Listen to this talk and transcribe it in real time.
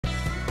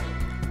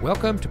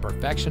Welcome to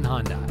Perfection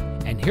Honda,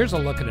 and here's a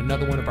look at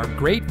another one of our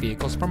great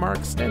vehicles from our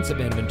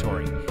extensive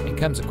inventory, and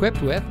comes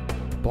equipped with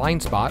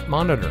blind spot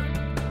monitor,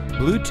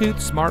 Bluetooth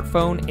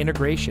smartphone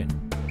integration,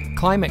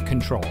 climate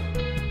control,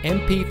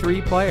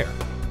 MP3 player,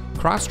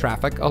 cross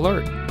traffic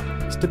alert,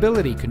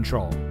 stability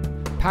control,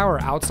 power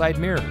outside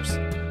mirrors,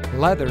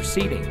 leather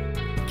seating,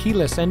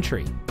 keyless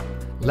entry,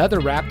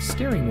 leather wrapped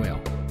steering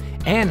wheel,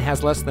 and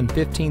has less than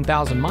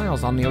 15,000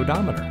 miles on the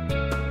odometer.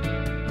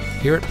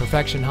 Here at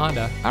Perfection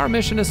Honda, our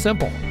mission is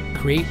simple: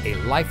 create a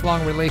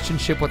lifelong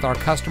relationship with our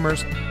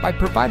customers by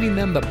providing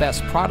them the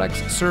best products,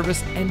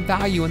 service, and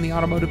value in the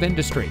automotive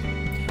industry.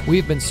 We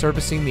have been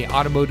servicing the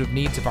automotive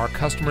needs of our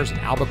customers in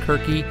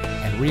Albuquerque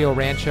and Rio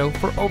Rancho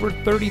for over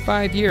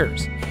 35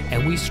 years,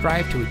 and we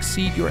strive to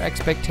exceed your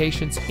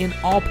expectations in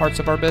all parts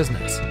of our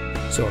business.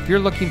 So if you're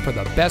looking for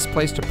the best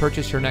place to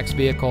purchase your next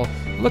vehicle,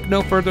 look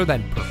no further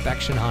than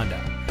Perfection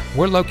Honda.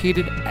 We're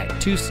located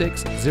at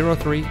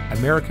 2603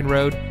 American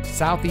Road,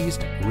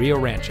 Southeast Rio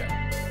Rancho.